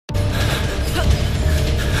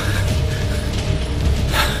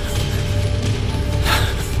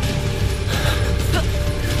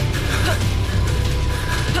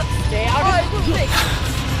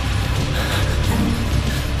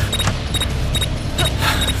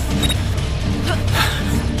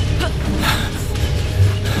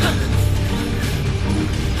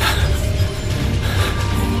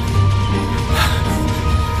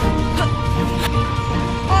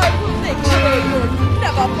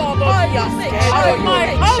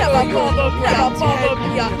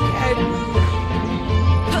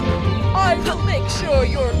I will make sure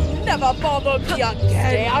you'll never bother me again.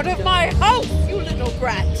 Stay out of my house, you little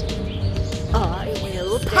brat. I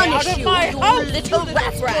will punish you, you little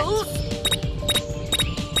rascal.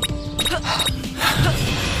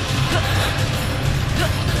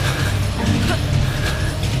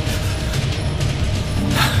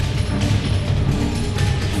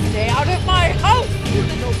 Stay out of my house, you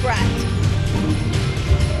little brat.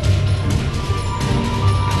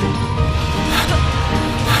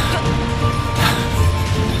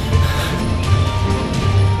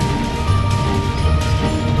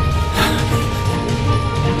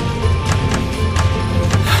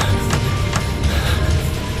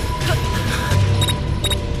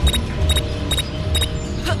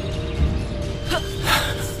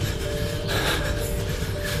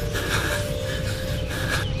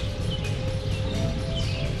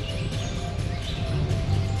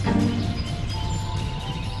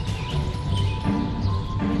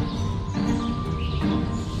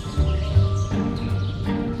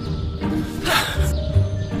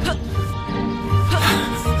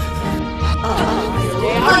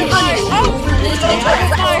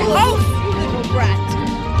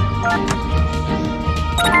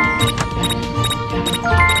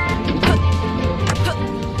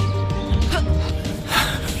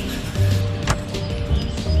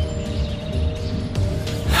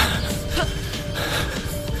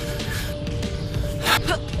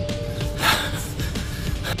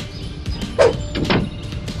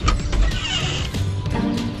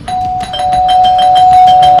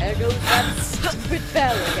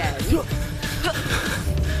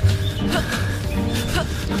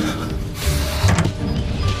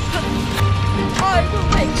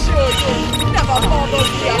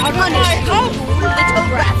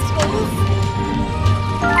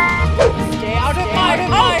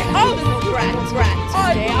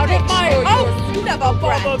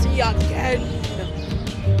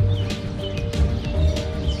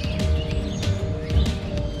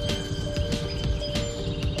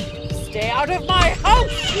 Stay out of my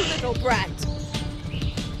house, you little brat!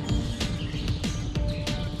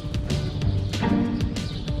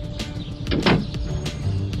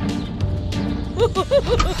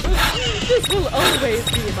 This will always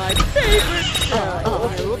be my favorite show. I'll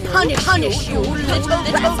punish you, little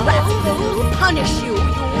rascal! Punish you, you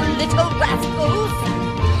little rascals!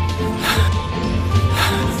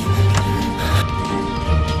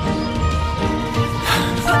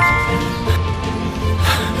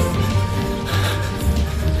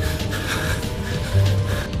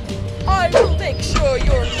 I will make sure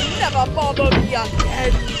you'll never bother me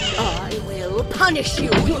again. I will punish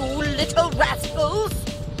you, you little rascals!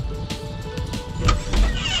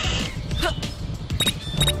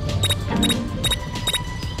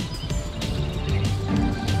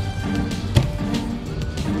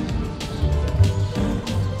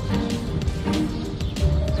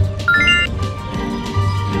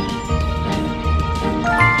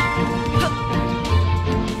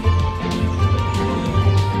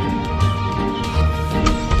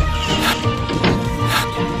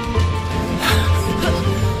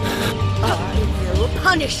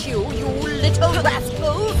 Punish you, you little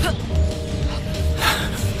rascals!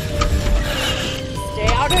 Stay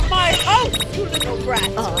out of my house, you little brat!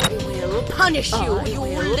 I will punish you, you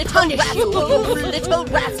little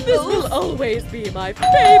rascals! This will always be my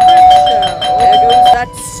favorite show. There goes that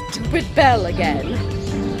stupid bell again.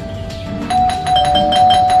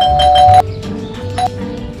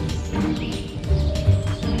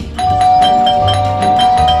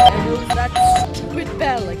 There goes that stupid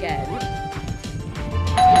bell again.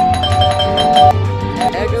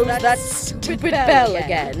 There goes that stupid bell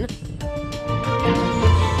again.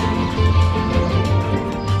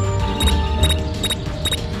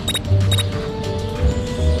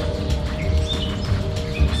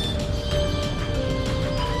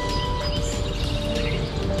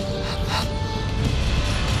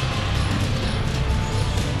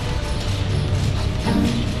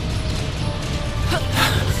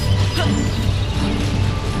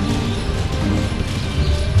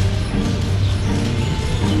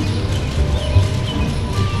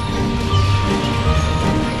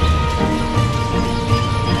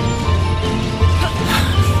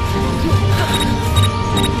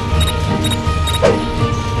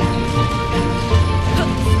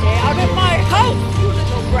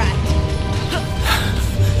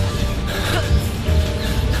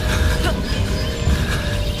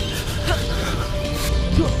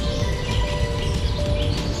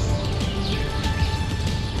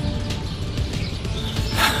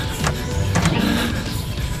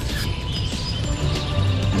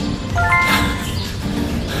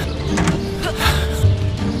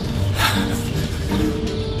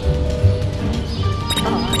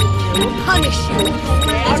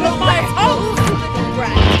 Out of my house, you little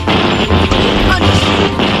brat! Punish you,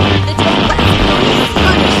 little rascal!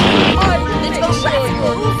 Punish you, I will make little sure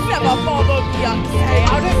rascal! you'll never bother me again!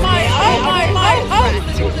 Out of my house,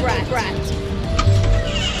 little brat!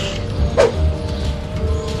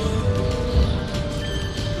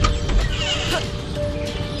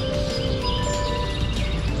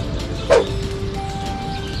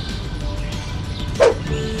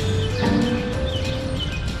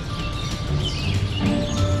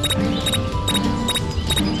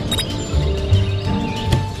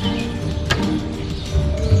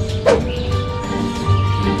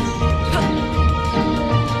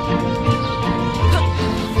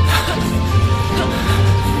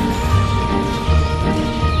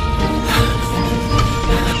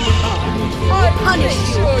 Punish you,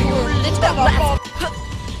 Sure you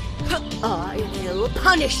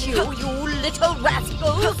you'll little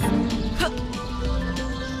never rascal!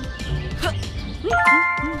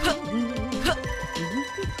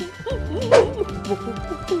 bother.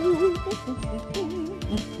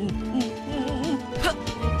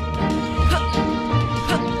 I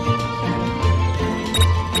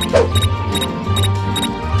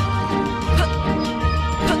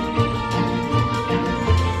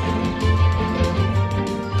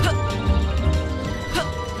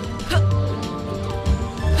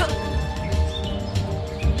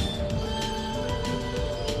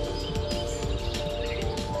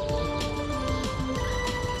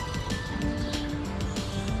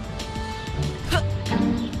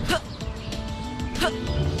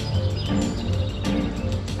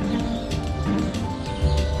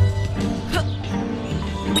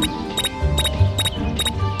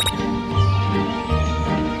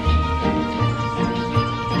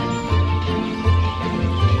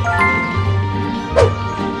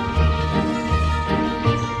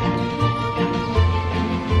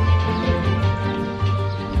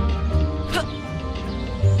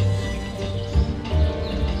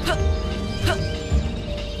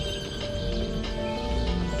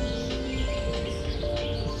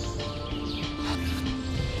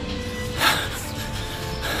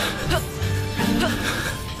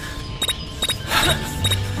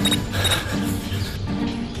will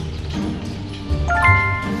punish you,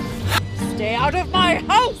 you little rascals! Stay out of my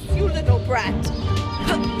house, you little brat!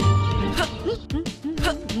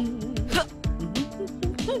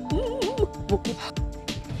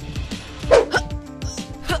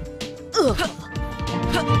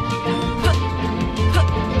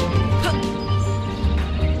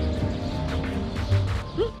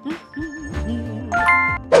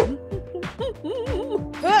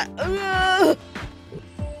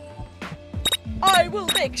 I will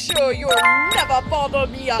make sure you'll never bother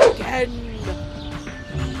me again!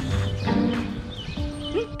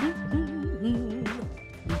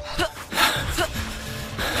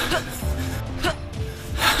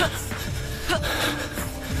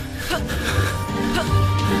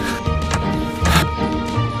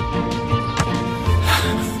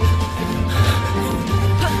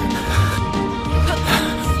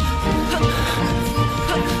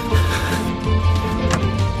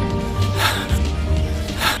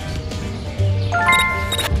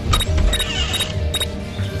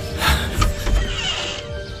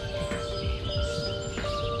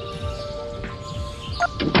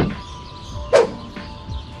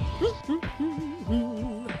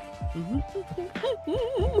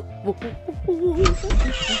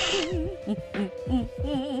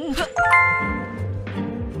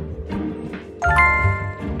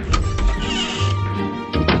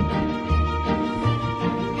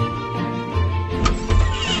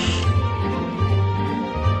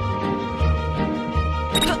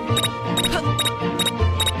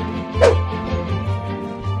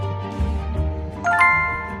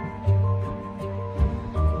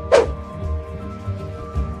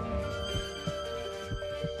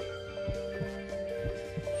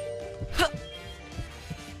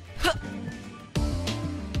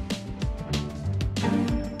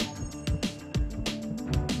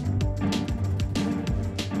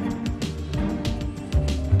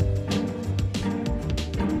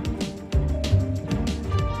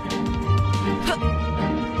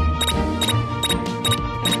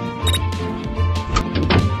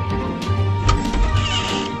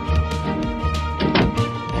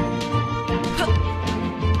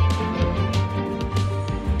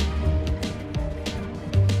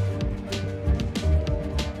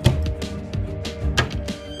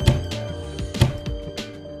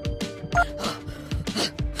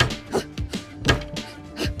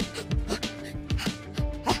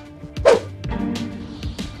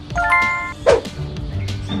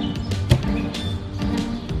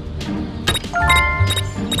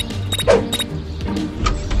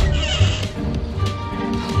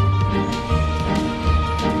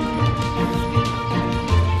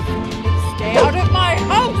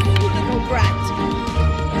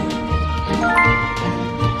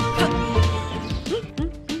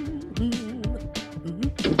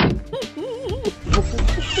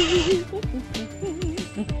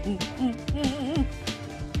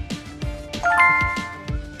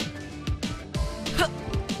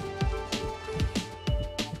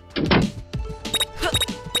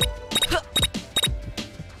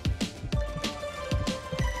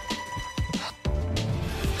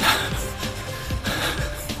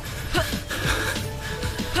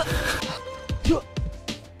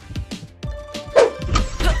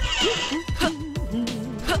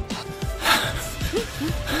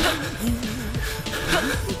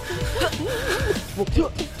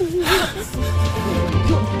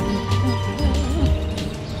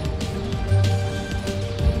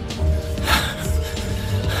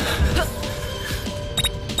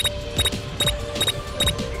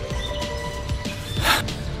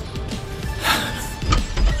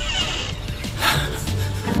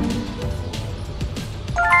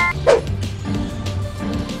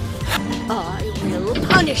 I will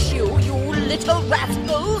punish you, you little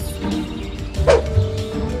rascals!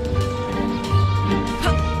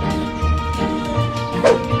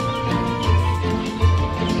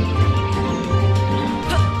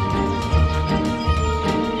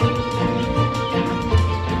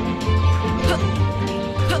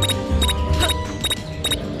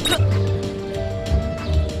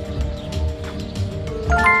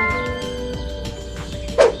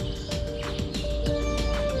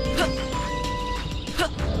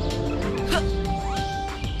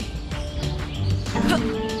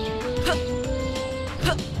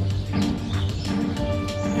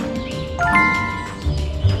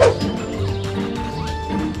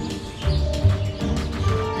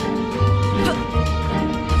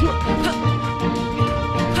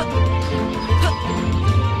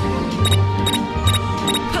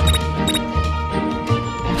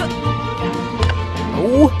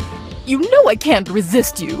 You know I can't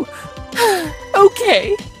resist you.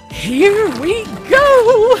 Okay, here we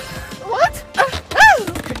go!